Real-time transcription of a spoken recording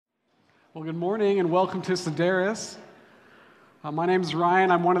Well, good morning and welcome to Sedaris. My name is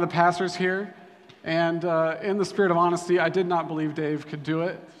Ryan. I'm one of the pastors here. And in the spirit of honesty, I did not believe Dave could do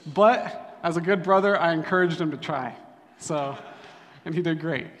it. But as a good brother, I encouraged him to try. And he did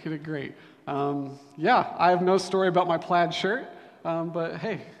great. He did great. I have no story about my plaid shirt. But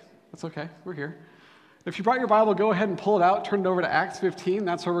hey, that's okay. We're here. If you brought your Bible, go ahead and pull it out. Turn it over to Acts 15.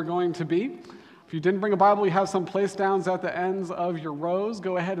 That's where we're going to be. If you didn't bring a Bible, you have some place downs at the ends of your rows.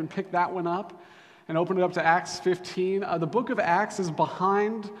 Go ahead and pick that one up and open it up to Acts 15. The book of Acts is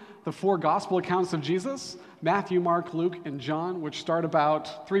behind the four gospel accounts of Jesus, Matthew, Mark, Luke, and John, which start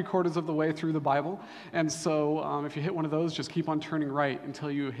about 3/4 of the way through the Bible. And so if you hit one of those, just keep on turning right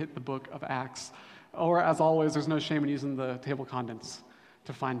until you hit the book of Acts. Or as always, there's no shame in using the table of contents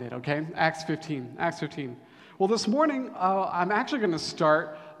to find it, okay? Acts 15. Well, this morning, I'm actually going to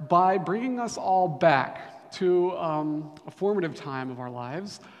start by bringing us all back to a formative time of our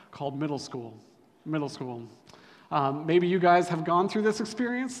lives called middle school. Maybe you guys have gone through this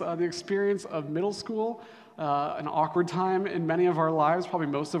experience, the experience of middle school, an awkward time in many of our lives, probably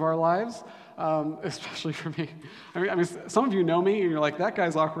most of our lives, especially for me. I mean, some of you know me, and you're like, that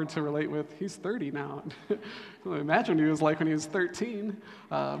guy's awkward to relate with. He's 30 now. Imagine what he was like when he was 13.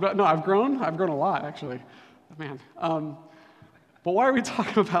 But no, I've grown a lot, actually. Man. But why are we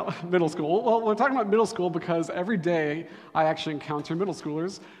talking about middle school? Well, we're talking about middle school because every day I actually encounter middle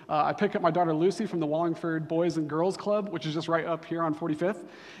schoolers. I pick up my daughter Lucy from the Wallingford Boys and Girls Club, which is just right up here on 45th.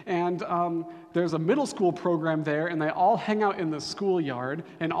 And there's a middle school program there, and they all hang out in the schoolyard,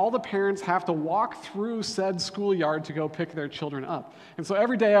 and all the parents have to walk through said schoolyard to go pick their children up. And so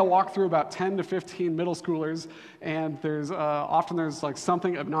every day I walk through about 10 to 15 middle schoolers, and often there's like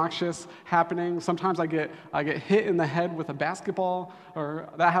something obnoxious happening. Sometimes I get hit in the head with a basketball, or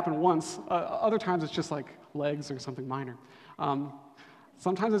that happened once. Other times it's just like legs or something minor.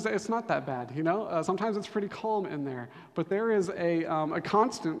 Sometimes it's not that bad, you know? Sometimes it's pretty calm in there. But there is a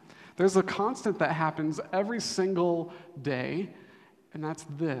constant. There's a constant that happens every single day, and that's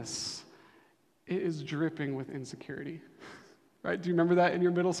this. It is dripping with insecurity. Right? Do you remember that in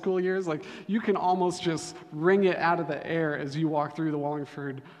your middle school years? Like, you can almost just wring it out of the air as you walk through the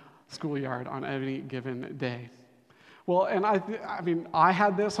Wallingford schoolyard on any given day. Well, and I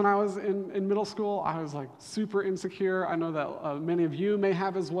had this when I was in middle school. I was like super insecure. I know that many of you may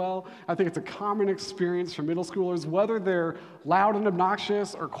have as well. I think it's a common experience for middle schoolers, whether they're loud and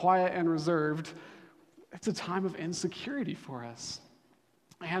obnoxious or quiet and reserved. It's a time of insecurity for us.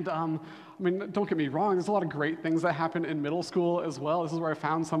 And don't get me wrong, there's a lot of great things that happen in middle school as well. This is where I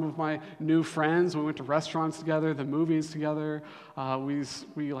found some of my new friends. We went to restaurants together, the movies together. We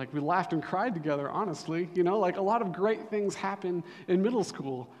laughed and cried together, honestly. You know, like a lot of great things happen in middle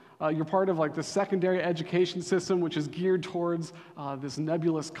school. You're part of like the secondary education system, which is geared towards this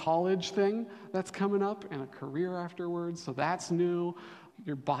nebulous college thing that's coming up and a career afterwards. So that's new.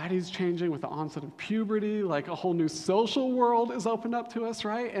 Your body's changing with the onset of puberty, like a whole new social world is opened up to us,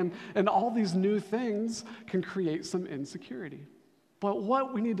 right? And all these new things can create some insecurity. But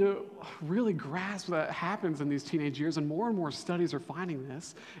what we need to really grasp that happens in these teenage years, and more studies are finding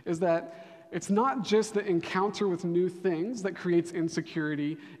this, is that it's not just the encounter with new things that creates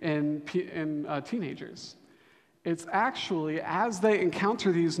insecurity in teenagers. It's actually, as they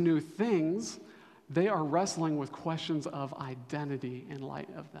encounter these new things, they are wrestling with questions of identity in light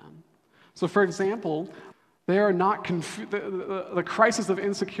of them. So, for example, they are not the crisis of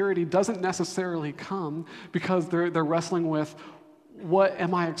insecurity doesn't necessarily come because they're wrestling with, what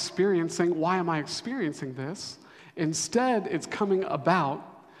am I experiencing? Why am I experiencing this? Instead, it's coming about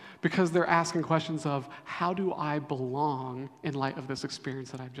because they're asking questions of, how do I belong in light of this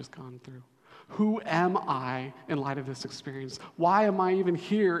experience that I've just gone through? Who am I in light of this experience? Why am I even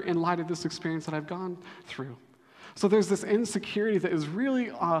here in light of this experience that I've gone through? So there's this insecurity that is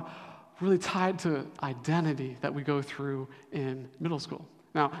really tied to identity that we go through in middle school.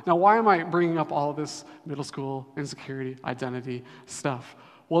 Now, why am I bringing up all of this middle school insecurity, identity stuff?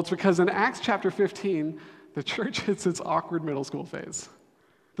 Well, it's because in Acts chapter 15, the church hits its awkward middle school phase.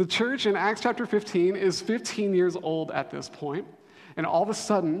 The church in Acts chapter 15 is 15 years old at this point, and all of a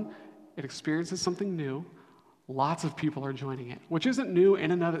sudden, it experiences something new. Lots of people are joining it, which isn't new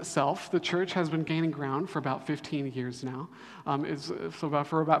in and of itself. The church has been gaining ground for about 15 years now.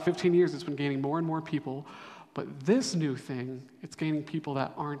 For about 15 years, it's been gaining more and more people. But this new thing, it's gaining people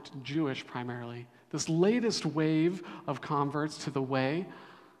that aren't Jewish primarily. This latest wave of converts to the way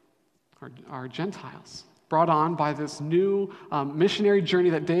are Gentiles, brought on by this new missionary journey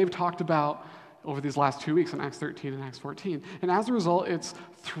that Dave talked about over these last 2 weeks in Acts 13 and Acts 14. And as a result, it's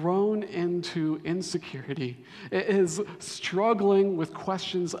thrown into insecurity. It is struggling with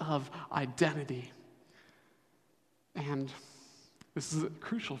questions of identity. And this is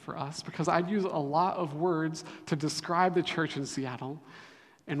crucial for us because I'd use a lot of words to describe the church in Seattle,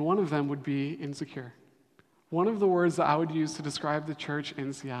 and one of them would be insecure. One of the words that I would use to describe the church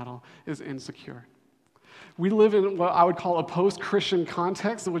in Seattle is insecure. We live in what I would call a post-Christian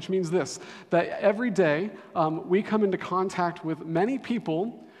context, which means this, that every day we come into contact with many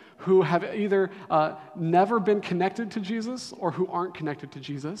people who have either never been connected to Jesus or who aren't connected to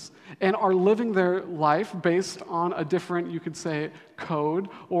Jesus and are living their life based on a different, you could say, code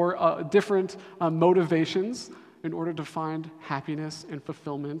or different motivations in order to find happiness and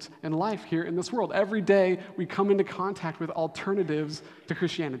fulfillment in life here in this world. Every day we come into contact with alternatives to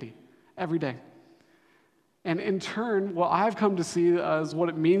Christianity. Every day. And in turn, what I've come to see as what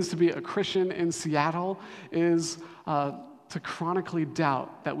it means to be a Christian in Seattle is to chronically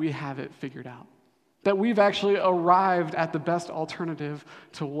doubt that we have it figured out, that we've actually arrived at the best alternative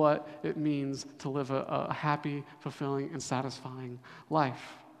to what it means to live a happy, fulfilling, and satisfying life.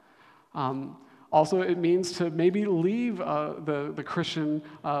 Also, it means to maybe leave the Christian,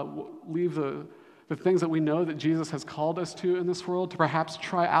 leave the things that we know that Jesus has called us to in this world, to perhaps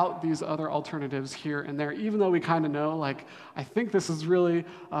try out these other alternatives here and there, even though we kind of know, like, I think this is really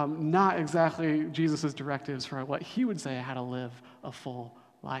not exactly Jesus' directives for what he would say how to live a full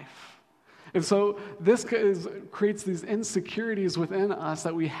life. And so this creates these insecurities within us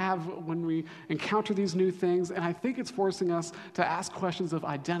that we have when we encounter these new things, and I think it's forcing us to ask questions of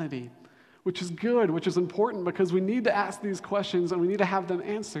identity, which is good, which is important, because we need to ask these questions and we need to have them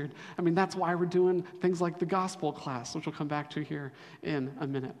answered. I mean, that's why we're doing things like the gospel class, which we'll come back to here in a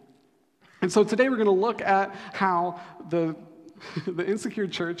minute. And so today we're going to look at how the insecure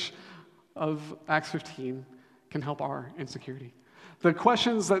church of Acts 15 can help our insecurity. The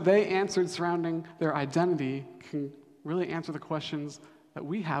questions that they answered surrounding their identity can really answer the questions that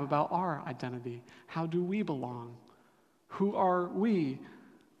we have about our identity. How do we belong? Who are we?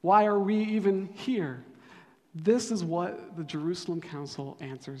 Why are we even here? This is what the Jerusalem Council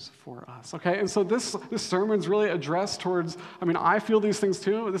answers for us, okay? And so this sermon's really addressed towards, I mean, I feel these things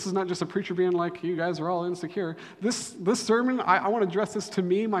too. This is not just a preacher being like, you guys are all insecure. This sermon, I want to address this to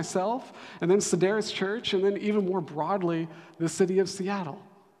me, myself, and then Sedaris Church, and then even more broadly, the city of Seattle.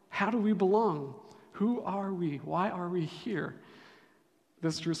 How do we belong? Who are we? Why are we here?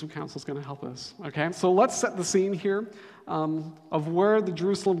 This Jerusalem Council is going to help us, okay? So let's set the scene here of where the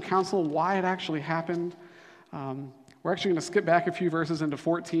Jerusalem Council, why it actually happened. We're actually going to skip back a few verses into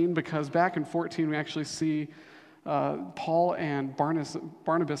 14, because back in 14 we actually see Paul and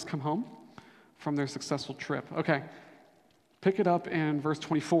Barnabas come home from their successful trip. Okay, pick it up in verse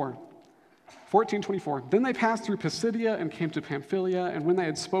 24. 14:24. Then they passed through Pisidia and came to Pamphylia, and when they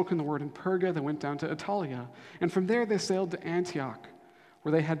had spoken the word in Perga, they went down to Italia. And from there they sailed to Antioch,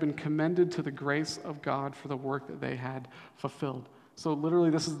 where they had been commended to the grace of God for the work that they had fulfilled. So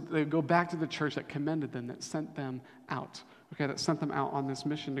literally, they go back to the church that commended them, that sent them out, okay, that sent them out on this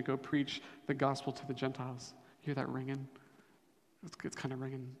mission to go preach the gospel to the Gentiles. You hear that ringing? It's kind of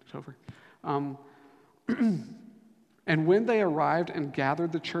ringing over. And when they arrived and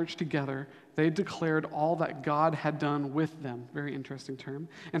gathered the church together, they declared all that God had done with them, very interesting term,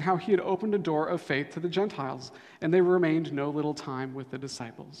 and how he had opened a door of faith to the Gentiles, and they remained no little time with the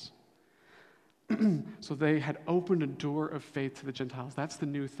disciples. So they had opened a door of faith to the Gentiles. That's the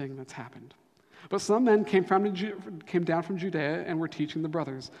new thing that's happened. But some men came down from Judea and were teaching the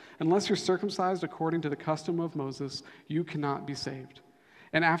brothers, unless you're circumcised according to the custom of Moses, you cannot be saved.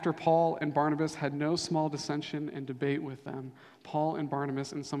 And after Paul and Barnabas had no small dissension and debate with them, Paul and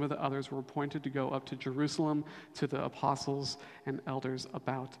Barnabas and some of the others were appointed to go up to Jerusalem to the apostles and elders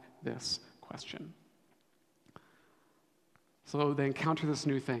about this question. So they encounter this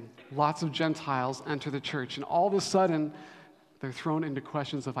new thing. Lots of Gentiles enter the church, and all of a sudden, they're thrown into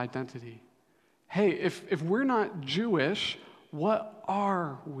questions of identity. Hey, if we're not Jewish, what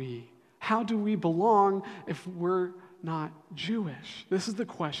are we? How do we belong if we're not Jewish? This is the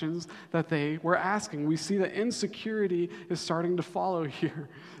questions that they were asking. We see that insecurity is starting to follow here.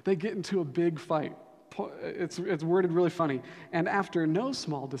 They get into a big fight. It's worded really funny. And after no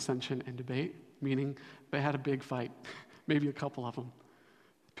small dissension and debate, meaning they had a big fight, maybe a couple of them,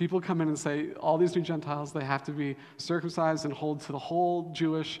 people come in and say, all these new Gentiles, they have to be circumcised and hold to the whole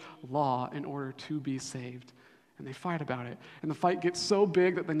Jewish law in order to be saved. And they fight about it. And the fight gets so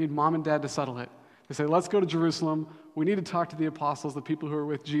big that they need mom and dad to settle it. They say, let's go to Jerusalem. We need to talk to the apostles, the people who are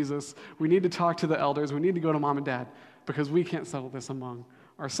with Jesus. We need to talk to the elders. We need to go to mom and dad because we can't settle this among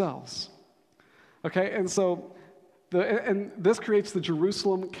ourselves. Okay, and so and this creates the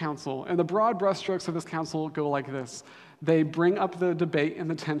Jerusalem Council. And the broad brushstrokes of this council go like this. They bring up the debate and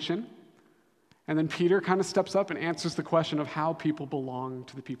the tension, and then Peter kind of steps up and answers the question of how people belong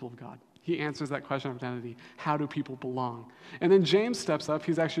to the people of God. He answers that question of identity. How do people belong? And then James steps up.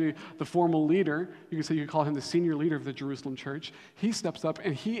 He's actually the formal leader. You could call him the senior leader of the Jerusalem church. He steps up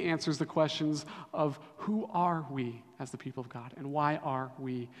and he answers the questions of who are we as the people of God and why are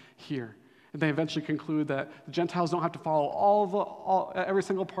we here? And they eventually conclude that the Gentiles don't have to follow every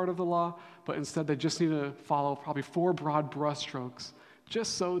single part of the law, but instead they just need to follow probably 4 broad brushstrokes,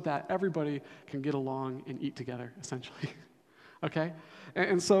 just so that everybody can get along and eat together, essentially. Okay?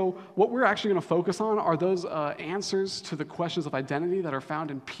 And so what we're actually going to focus on are those answers to the questions of identity that are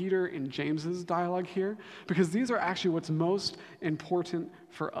found in Peter and James's dialogue here, because these are actually what's most important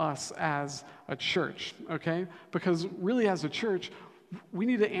for us as a church, okay? Because really as a church, we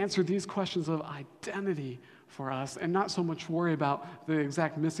need to answer these questions of identity for us and not so much worry about the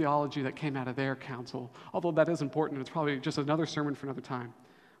exact missiology that came out of their council, although that is important. It's probably just another sermon for another time,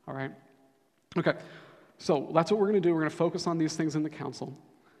 all right? Okay, so that's what we're going to do. We're going to focus on these things in the council.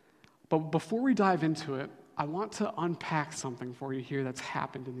 But before we dive into it, I want to unpack something for you here that's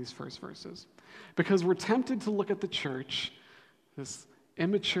happened in these first verses. Because we're tempted to look at the church, this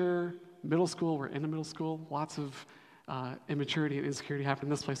immature middle school. We're in a middle school, lots of immaturity and insecurity happen in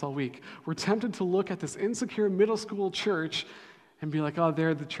this place all week. We're tempted to look at this insecure middle school church and be like, oh,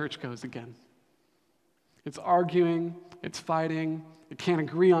 there the church goes again. It's arguing, it's fighting, it can't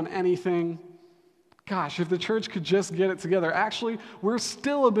agree on anything. Gosh, if the church could just get it together. Actually, we're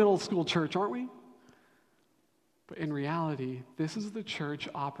still a middle school church, aren't we? But in reality, this is the church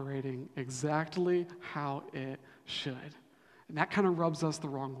operating exactly how it should. And that kind of rubs us the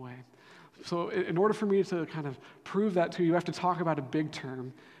wrong way. So in order for me to kind of prove that to you, you have to talk about a big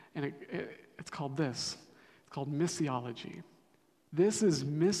term, and it's called this. It's called missiology. This is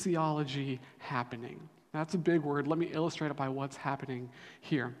missiology happening. That's a big word. Let me illustrate it by what's happening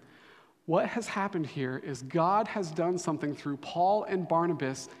here. What has happened here is God has done something through Paul and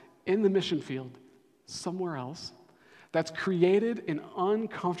Barnabas in the mission field, somewhere else, that's created an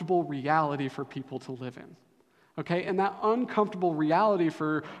uncomfortable reality for people to live in. Okay, and that uncomfortable reality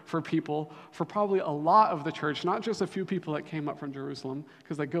for people, for probably a lot of the church, not just a few people that came up from Jerusalem,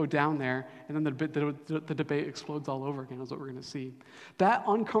 because they go down there, and then the debate explodes all over again, is what we're going to see. That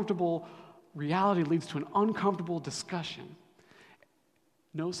uncomfortable reality leads to an uncomfortable discussion.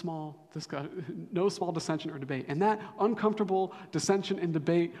 No small dissension or debate. And that uncomfortable dissension and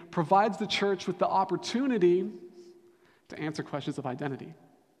debate provides the church with the opportunity to answer questions of identity.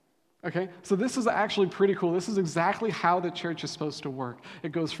 Okay, so this is actually pretty cool. This is exactly how the church is supposed to work.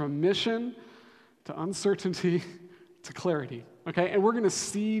 It goes from mission to uncertainty to clarity. Okay, and we're going to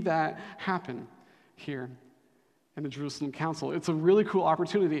see that happen here in the Jerusalem Council. It's a really cool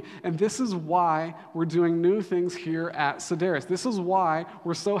opportunity, and this is why we're doing new things here at Sedaris. This is why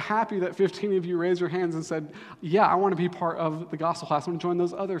we're so happy that 15 of you raised your hands and said, yeah, I want to be part of the gospel class. I want to join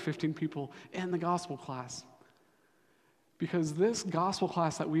those other 15 people in the gospel class. Because this gospel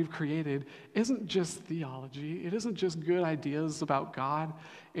class that we've created isn't just theology. It isn't just good ideas about God.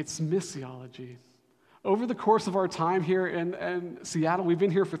 It's missiology. Over the course of our time here in Seattle, we've been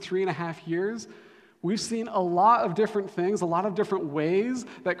here for 3.5 years. We've seen a lot of different things, a lot of different ways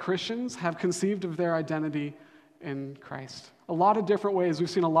that Christians have conceived of their identity in Christ. A lot of different ways. We've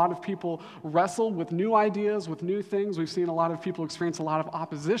seen a lot of people wrestle with new ideas, with new things. We've seen a lot of people experience a lot of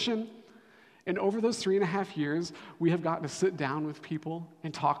opposition. And over those 3.5 years, we have gotten to sit down with people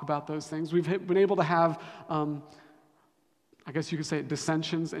and talk about those things. We've been able to have, I guess you could say,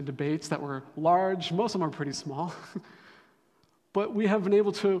 dissensions and debates that were large. Most of them are pretty small. But we have been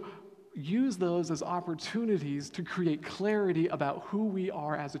able to use those as opportunities to create clarity about who we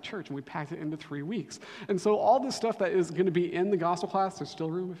are as a church. And we packed it into 3 weeks. And so all this stuff that is going to be in the gospel class, there's still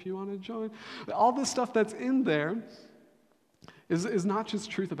room if you want to join. All this stuff that's in there is not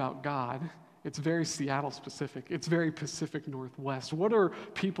just truth about God. It's very Seattle specific. It's very Pacific Northwest. What are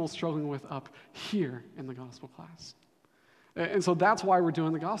people struggling with up here in the gospel class? And so that's why we're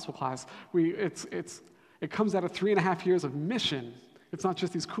doing the gospel class. It comes out of 3.5 years of mission. It's not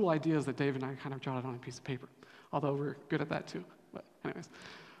just these cool ideas that Dave and I kind of jotted on a piece of paper, although we're good at that too. But anyways.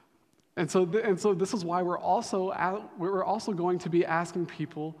 And so this is why we're also going to be asking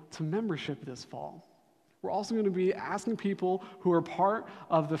people to membership this fall. We're also going to be asking people who are part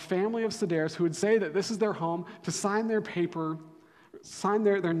of the family of Sedaris, who would say that this is their home, to sign their paper, sign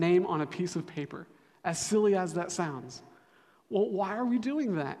their name on a piece of paper, as silly as that sounds. Well, why are we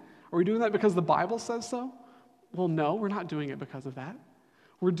doing that? Are we doing that because the Bible says so? Well, no, we're not doing it because of that.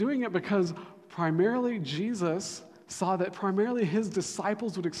 We're doing it because primarily Jesus saw that primarily his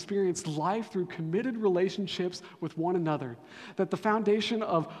disciples would experience life through committed relationships with one another. That the foundation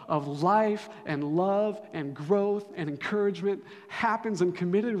of life and love and growth and encouragement happens in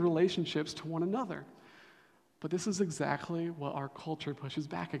committed relationships to one another. But this is exactly what our culture pushes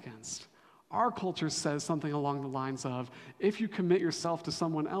back against. Our culture says something along the lines of, if you commit yourself to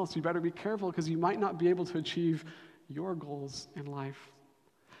someone else, you better be careful because you might not be able to achieve your goals in life.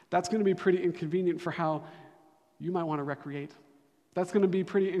 That's going to be pretty inconvenient for how you might want to recreate. That's going to be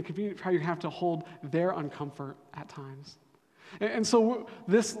pretty inconvenient for how you have to hold their uncomfort at times. And so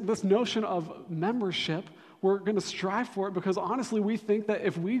this notion of membership, we're going to strive for it because honestly, we think that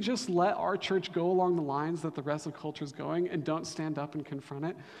if we just let our church go along the lines that the rest of culture is going and don't stand up and confront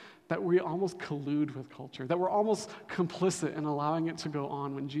it, that we almost collude with culture, that we're almost complicit in allowing it to go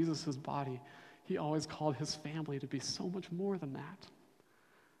on when Jesus' body, he always called his family to be so much more than that.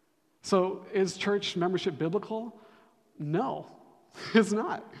 So is church membership biblical? No, it's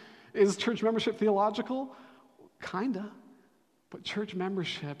not. Is church membership theological? Kinda. But church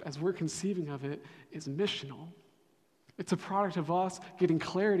membership, as we're conceiving of it, is missional. It's a product of us getting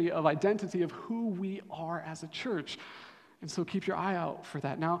clarity of identity of who we are as a church. And so keep your eye out for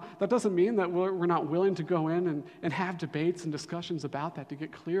that. Now, that doesn't mean that we're not willing to go in and have debates and discussions about that to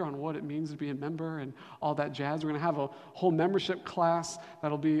get clear on what it means to be a member and all that jazz. We're going to have a whole membership class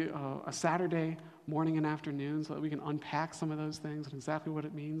that'll be a Saturday morning and afternoon so that we can unpack some of those things and exactly what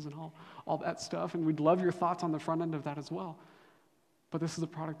it means and all that stuff. And we'd love your thoughts on the front end of that as well. But this is a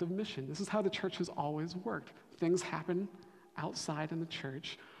product of mission. This is how the church has always worked. Things happen outside in the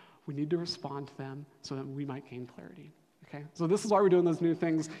church. We need to respond to them so that we might gain clarity. Okay, so this is why we're doing those new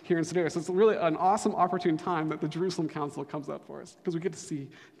things here in Sedaris. It's really an awesome, opportune time that the Jerusalem Council comes up for us because we get to see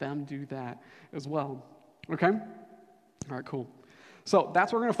them do that as well. Okay? All right, cool. So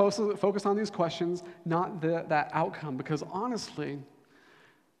that's where we're going to focus on these questions, not that outcome, because honestly,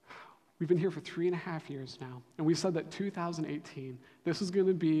 we've been here for 3.5 years now, and we said that 2018, this is going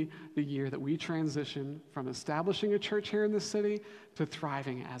to be the year that we transition from establishing a church here in this city to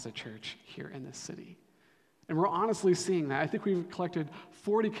thriving as a church here in this city. And we're honestly seeing that. I think we've collected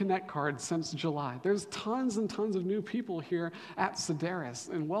 40 Connect cards since July. There's tons and tons of new people here at Sedaris,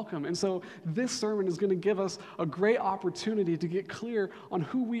 and welcome. And so this sermon is going to give us a great opportunity to get clear on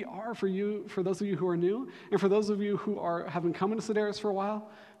who we are for you, for those of you who are new, and for those of you who have been coming to Sedaris for a while,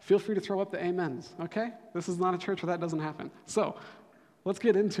 feel free to throw up the amens, okay? This is not a church where that doesn't happen. So let's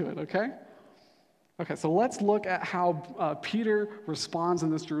get into it, okay? Okay, so let's look at how Peter responds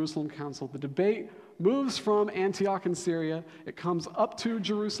in this Jerusalem council. The debate moves from Antioch in Syria. It comes up to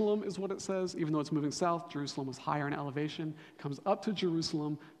Jerusalem, is what it says. Even though it's moving south, Jerusalem was higher in elevation. It comes up to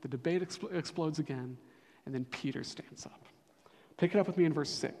Jerusalem. The debate explodes again, and then Peter stands up. Pick it up with me in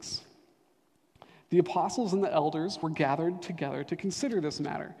verse 6. The apostles and the elders were gathered together to consider this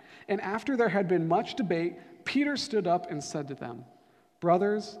matter. And after there had been much debate, Peter stood up and said to them,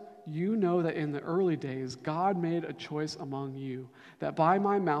 "Brothers, you know that in the early days God made a choice among you, that by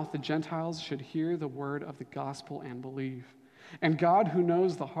my mouth the Gentiles should hear the word of the gospel and believe. And God, who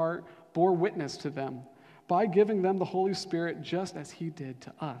knows the heart, bore witness to them by giving them the Holy Spirit just as he did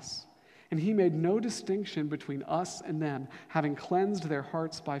to us. And he made no distinction between us and them, having cleansed their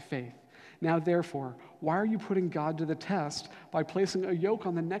hearts by faith. Now therefore, why are you putting God to the test by placing a yoke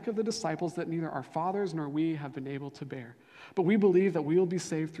on the neck of the disciples that neither our fathers nor we have been able to bear? But we believe that we will be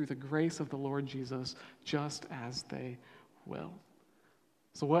saved through the grace of the Lord Jesus, just as they will."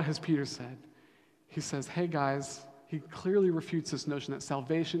 So what has Peter said? He says, hey guys, he clearly refutes this notion that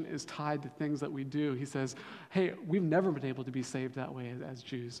salvation is tied to things that we do. He says, hey, we've never been able to be saved that way as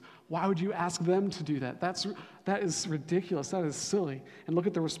Jews. Why would you ask them to do that? That is ridiculous. That is silly. And look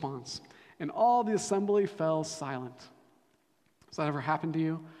at the response. And all the assembly fell silent. Has that ever happened to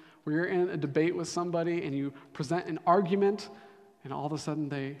you? Where you're in a debate with somebody and you present an argument and all of a sudden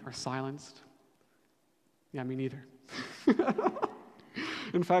they are silenced? Yeah, me neither.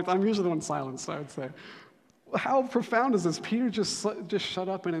 In fact, I'm usually the one silenced, I would say. How profound is this? Peter just shut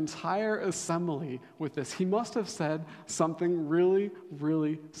up an entire assembly with this. He must have said something really,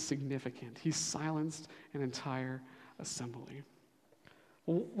 really significant. He silenced an entire assembly.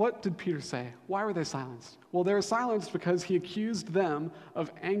 Well, what did Peter say? Why were they silenced? Well, they were silenced because he accused them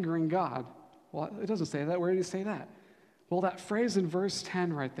of angering God. Well, it doesn't say that. Where did he say that? Well, that phrase in verse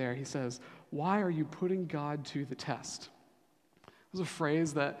 10 right there, he says, "Why are you putting God to the test?" It was a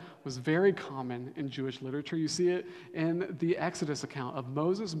phrase that was very common in Jewish literature. You see it in the Exodus account of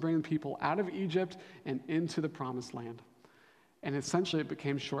Moses bringing people out of Egypt and into the promised land. And essentially it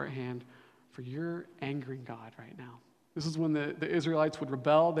became shorthand for you're angering God right now. This is when the Israelites would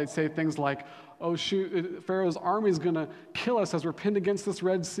rebel. They'd say things like, oh shoot, Pharaoh's army is going to kill us as we're pinned against this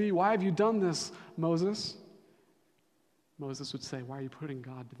Red Sea. Why have you done this, Moses? Moses would say, why are you putting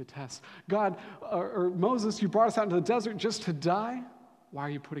God to the test? God, or Moses, you brought us out into the desert just to die? Why are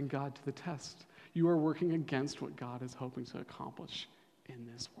you putting God to the test? You are working against what God is hoping to accomplish in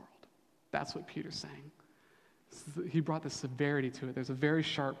this world. That's what Peter's saying. He brought the severity to it. There's a very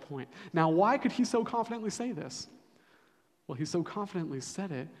sharp point. Now, why could he so confidently say this? Well, he so confidently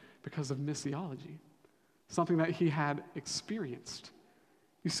said it because of missiology, something that he had experienced.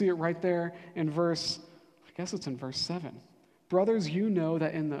 You see it right there in verse 7. Brothers, you know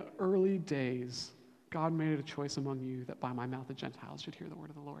that in the early days, God made it a choice among you that by my mouth the Gentiles should hear the word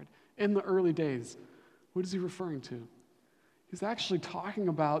of the Lord. In the early days, what is he referring to? He's actually talking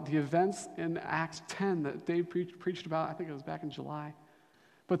about the events in Acts 10 that Dave preached about. I think it was back in July.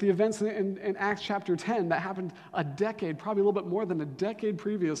 But the events in Acts chapter 10 that happened a decade, probably a little bit more than a decade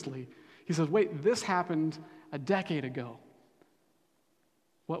previously. He says, wait, this happened a decade ago.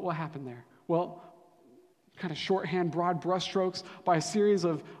 What happened there? Well, kind of shorthand, broad brushstrokes, by a series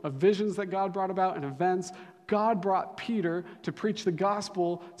of visions that God brought about and events, God brought Peter to preach the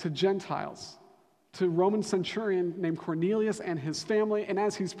gospel to Gentiles, to a Roman centurion named Cornelius and his family. And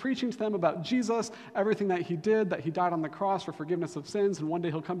as he's preaching to them about Jesus, everything that he did, that he died on the cross for forgiveness of sins, and one day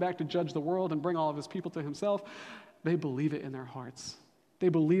he'll come back to judge the world and bring all of his people to himself, they believe it in their hearts. They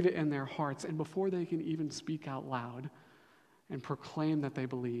believe it in their hearts. And before they can even speak out loud and proclaim that they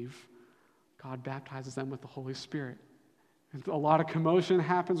believe, God baptizes them with the Holy Spirit. And a lot of commotion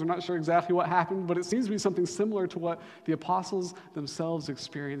happens. We're not sure exactly what happened, but it seems to be something similar to what the apostles themselves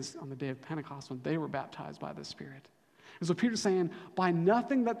experienced on the day of Pentecost when they were baptized by the Spirit. And so Peter's saying, by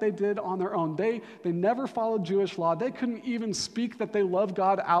nothing that they did on their own, they never followed Jewish law. They couldn't even speak that they loved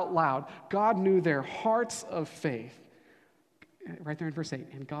God out loud. God knew their hearts of faith. Right there in verse 8,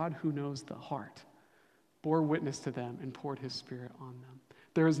 and God who knows the heart bore witness to them and poured his Spirit on them.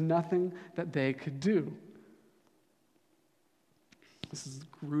 There is nothing that they could do. This is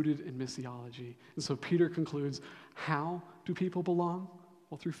rooted in missiology. And so Peter concludes, how do people belong?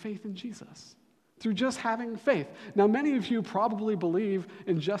 Well, through faith in Jesus, through just having faith. Now, many of you probably believe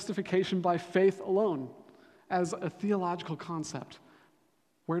in justification by faith alone as a theological concept.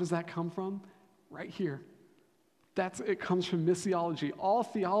 Where does that come from? Right here. It comes from missiology. All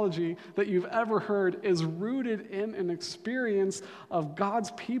theology that you've ever heard is rooted in an experience of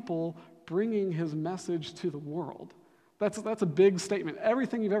God's people bringing his message to the world. That's a big statement.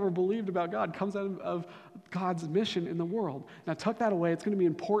 Everything you've ever believed about God comes out of God's mission in the world. Now, tuck that away. It's going to be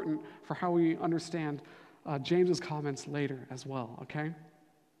important for how we understand James's comments later as well, okay?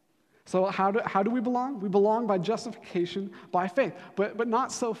 So how do we belong? We belong by justification, by faith, but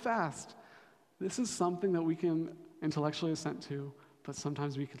not so fast. This is something that we can intellectually assent to, but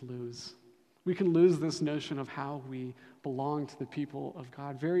sometimes we could lose. We can lose this notion of how we belong to the people of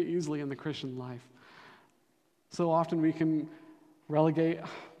God very easily in the Christian life. So often we can relegate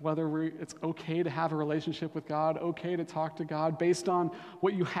whether it's okay to have a relationship with God, okay to talk to God based on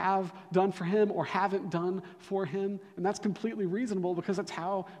what you have done for him or haven't done for him. And that's completely reasonable because that's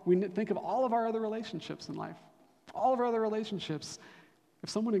how we think of all of our other relationships in life. All of our other relationships. If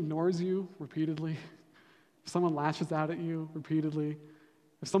someone ignores you repeatedly, if someone lashes out at you repeatedly,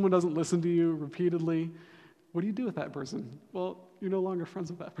 if someone doesn't listen to you repeatedly, what do you do with that person? Well, you're no longer friends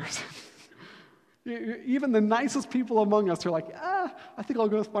with that person. Even the nicest people among us are like, I think I'll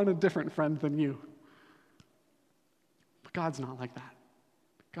go find a different friend than you. But God's not like that.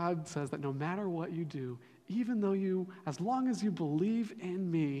 God says that no matter what you do, even though as long as you believe in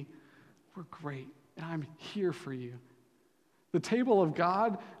me, we're great, and I'm here for you. The table of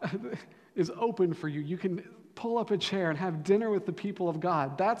God is open for you. You can pull up a chair and have dinner with the people of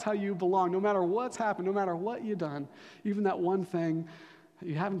God. That's how you belong, no matter what's happened, no matter what you've done, even that one thing that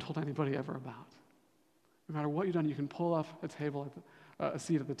you haven't told anybody ever about. No matter what you've done, you can pull up a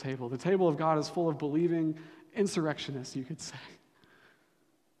seat at the table. The table of God is full of believing insurrectionists, you could say.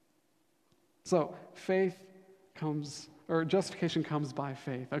 So justification comes by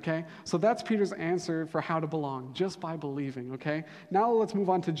faith, okay? So that's Peter's answer for how to belong, just by believing, okay? Now let's move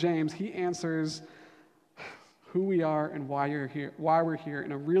on to James. He answers who we are and why we're here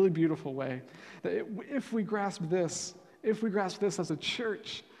in a really beautiful way. That if we grasp this as a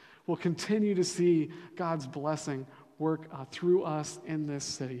church, we'll continue to see God's blessing work through us in this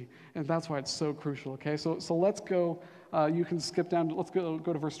city. And that's why it's so crucial, okay? So let's go, you can skip down, let's go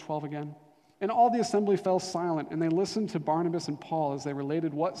to verse 12 again. And all the assembly fell silent, and they listened to Barnabas and Paul as they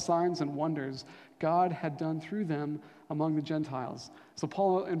related what signs and wonders God had done through them among the Gentiles. So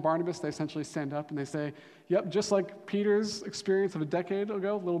Paul and Barnabas, they essentially stand up and they say, yep, just like Peter's experience of a decade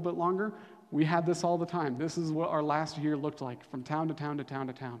ago, a little bit longer, we had this all the time. This is what our last year looked like, from town to town to town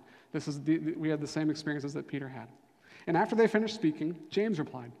to town. We had the same experiences that Peter had. And after they finished speaking, James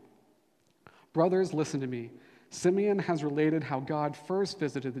replied, "Brothers, listen to me. Simeon has related how God first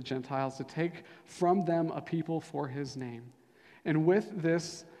visited the Gentiles to take from them a people for his name. And with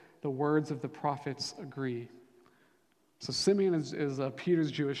this, the words of the prophets agree." So Simeon is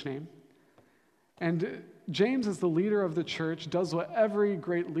Peter's Jewish name. And James, as the leader of the church, does what every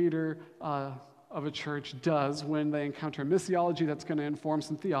great leader of a church does when they encounter missiology that's going to inform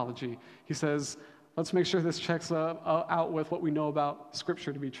some theology. He says, let's make sure this checks out with what we know about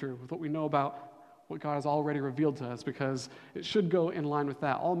Scripture to be true, with what we know about what God has already revealed to us, because it should go in line with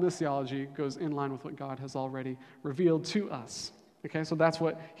that. All missiology goes in line with what God has already revealed to us. Okay, so that's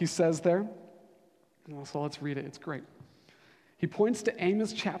what he says there. So let's read it. It's great. He points to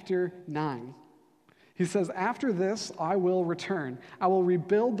Amos chapter 9. He says, "After this I will return. I will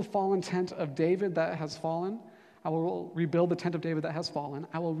rebuild the fallen tent of David that has fallen. I will rebuild the tent of David that has fallen.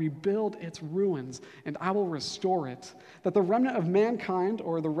 I will rebuild its ruins, and I will restore it, that the remnant of mankind,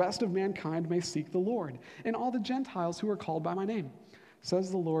 or the rest of mankind, may seek the Lord, and all the Gentiles who are called by my name, says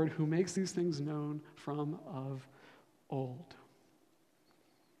the Lord, who makes these things known from of old."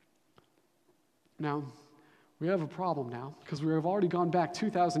 Now, we have a problem now, because we have already gone back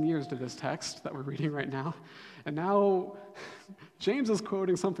 2,000 years to this text that we're reading right now. And now James is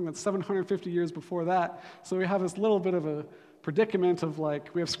quoting something that's 750 years before that. So we have this little bit of a predicament of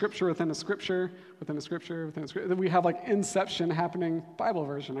like, we have scripture within a scripture, within a scripture, within a scripture. Then we have like inception happening, Bible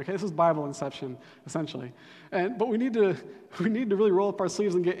version. Okay, this is Bible inception, essentially. But we need to really roll up our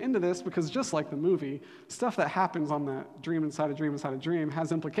sleeves and get into this, because just like the movie, stuff that happens on that dream inside a dream inside a dream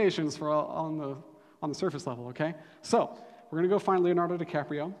has implications for on the surface level, okay? So, we're going to go find Leonardo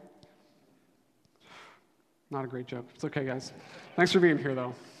DiCaprio. Not a great joke. It's okay, guys. Thanks for being here,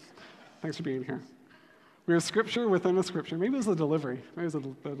 though. Thanks for being here. We have scripture within a scripture. Maybe it's the delivery. Maybe it's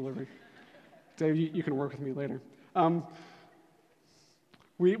the delivery. Dave, you can work with me later.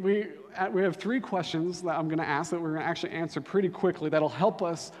 We have 3 questions that I'm going to ask that we're going to actually answer pretty quickly that'll help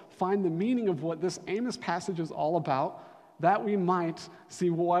us find the meaning of what this Amos passage is all about, that we might see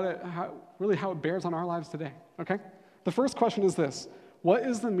how it bears on our lives today, okay? The first question is this: what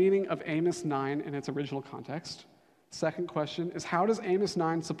is the meaning of Amos 9 in its original context? Second question is, how does Amos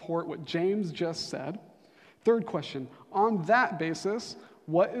 9 support what James just said? Third question, on that basis,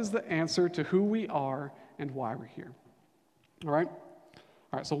 what is the answer to who we are and why we're here? All right,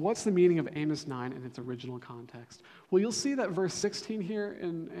 so what's the meaning of Amos 9 in its original context? Well, you'll see that verse 16 here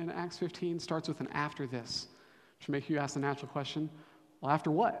in Acts 15 starts with an "after this," which will make you ask the natural question, well, after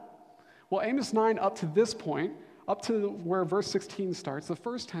what? Well, Amos 9 up to this point, up to where verse 16 starts, the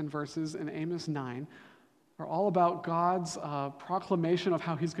first 10 verses in Amos 9 are all about God's proclamation of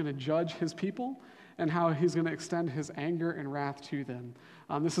how he's going to judge his people and how he's going to extend his anger and wrath to them.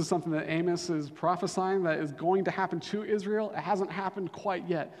 This is something that Amos is prophesying that is going to happen to Israel. It hasn't happened quite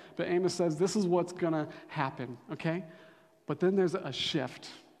yet, but Amos says this is what's going to happen, okay? But then there's a shift.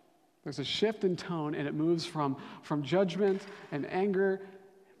 There's a shift in tone, and it moves from judgment and anger,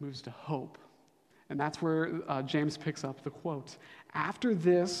 it moves to hope. And that's where James picks up the quote. "After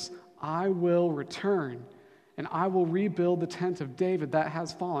this, I will return, and I will rebuild the tent of David that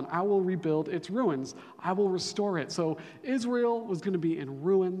has fallen. I will rebuild its ruins. I will restore it." So Israel was going to be in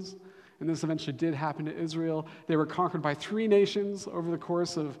ruins, and this eventually did happen to Israel. They were conquered by 3 nations over the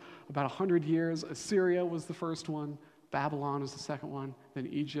course of about 100 years. Assyria was the first one. Babylon was the second one. Then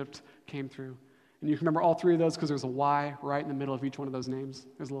Egypt came through. And you can remember all 3 of those because there's a Y right in the middle of each one of those names.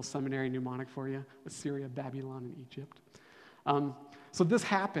 There's a little seminary mnemonic for you: Assyria, Babylon, and Egypt. So this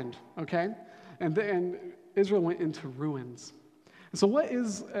happened, okay? And Israel went into ruins. And so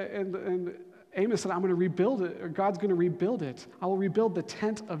and Amos said, I'm going to rebuild it, or God's going to rebuild it. I will rebuild the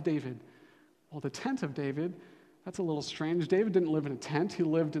tent of David. Well, the tent of David, that's a little strange. David didn't live in a tent. He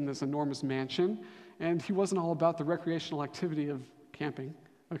lived in this enormous mansion, and he wasn't all about the recreational activity of camping,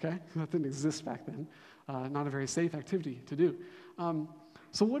 okay? That didn't exist back then. Not a very safe activity to do.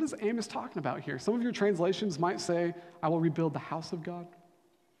 So what is Amos talking about here? Some of your translations might say, I will rebuild the house of God.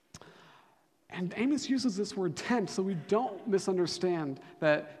 And Amos uses this word tent, so we don't misunderstand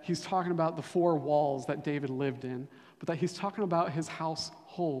that he's talking about the 4 walls that David lived in, but that he's talking about his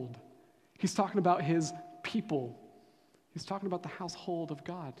household. He's talking about his people. He's talking about the household of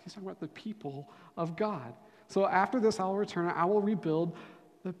God. He's talking about the people of God. So after this, I will return, I will rebuild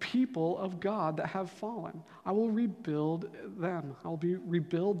the people of God that have fallen. I will rebuild them. I will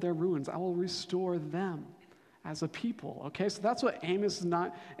rebuild their ruins. I will restore them. as a people. Okay, so that's what Amos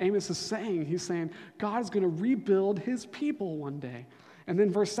is saying. He's saying God is going to rebuild his people one day. And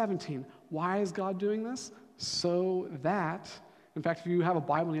then verse 17, why is God doing this? So that, in fact, if you have a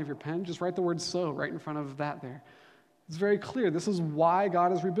Bible and you have your pen, just write the word so right in front of that there. It's very clear. This is why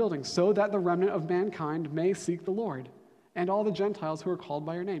God is rebuilding, so that the remnant of mankind may seek the Lord and all the Gentiles who are called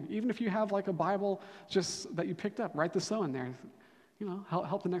by your name. Even if you have like a Bible just that you picked up, write the so in there.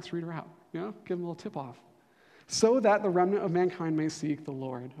 Help the next reader out. Give them a little tip off. So that the remnant of mankind may seek the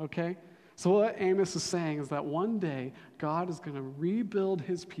Lord, okay? So what Amos is saying is that one day God is going to rebuild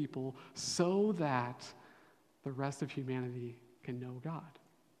his people so that the rest of humanity can know God.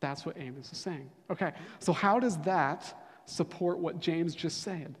 That's what Amos is saying. Okay, so how does that support what James just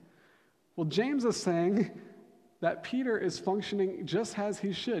said? Well, James is saying that Peter is functioning just as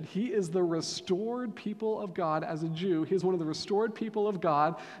he should. He is the restored people of God as a Jew. He is one of the restored people of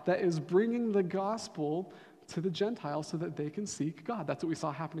God that is bringing the gospel to the Gentiles so that they can seek God. That's what we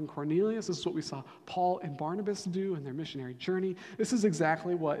saw happen in Cornelius. This is what we saw Paul and Barnabas do in their missionary journey. This is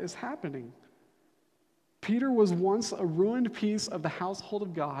exactly what is happening. Peter was once a ruined piece of the household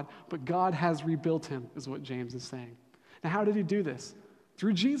of God, but God has rebuilt him, is what James is saying. Now, how did he do this?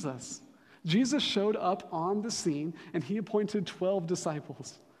 Through Jesus. Jesus showed up on the scene, and he appointed 12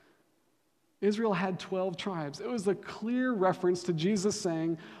 disciples. Israel had 12 tribes. It was a clear reference to Jesus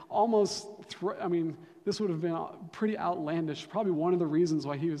saying this would have been pretty outlandish, probably one of the reasons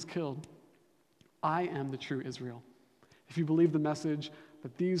why he was killed. I am the true Israel. If you believe the message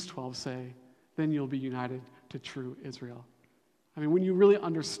that these 12 say, then you'll be united to true Israel. When you really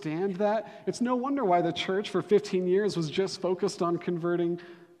understand that, it's no wonder why the church for 15 years was just focused on converting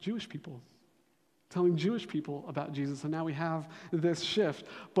Jewish people, telling Jewish people about Jesus, and now we have this shift.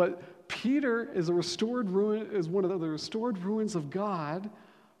 But Peter is one of the restored ruins of God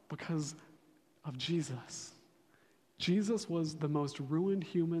because of Jesus. Jesus was the most ruined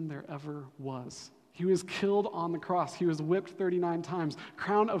human there ever was. He was killed on the cross. He was whipped 39 times,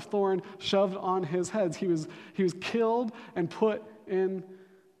 crown of thorn shoved on his head. He was killed and put in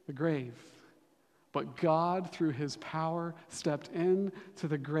the grave. But God, through his power, stepped into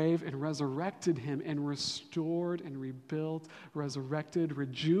the grave and resurrected him and restored and rebuilt, resurrected,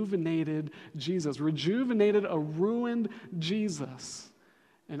 rejuvenated Jesus, rejuvenated a ruined Jesus.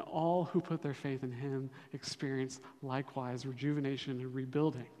 And all who put their faith in him experience likewise rejuvenation and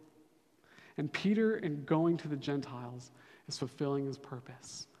rebuilding. And Peter, in going to the Gentiles, is fulfilling his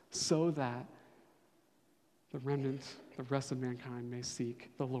purpose so that the remnant, the rest of mankind, may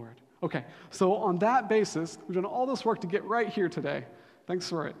seek the Lord. Okay, so on that basis, we've done all this work to get right here today. Thanks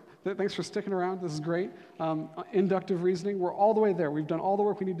for it. Thanks for sticking around. This is great. Inductive reasoning, we're all the way there. We've done all the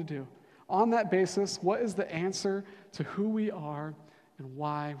work we need to do. On that basis, what is the answer to who we are and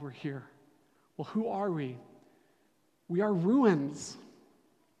why we're here? Well, who are we? We are ruins.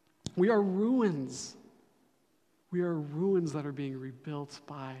 We are ruins. We are ruins that are being rebuilt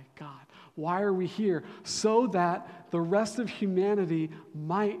by God. Why are we here? So that the rest of humanity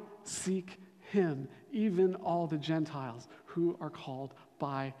might seek him, even all the Gentiles who are called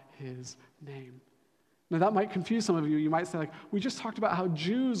by his name. Now that might confuse some of you. You might say, we just talked about how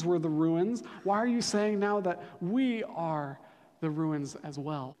Jews were the ruins. Why are you saying now that we are the ruins as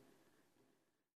well?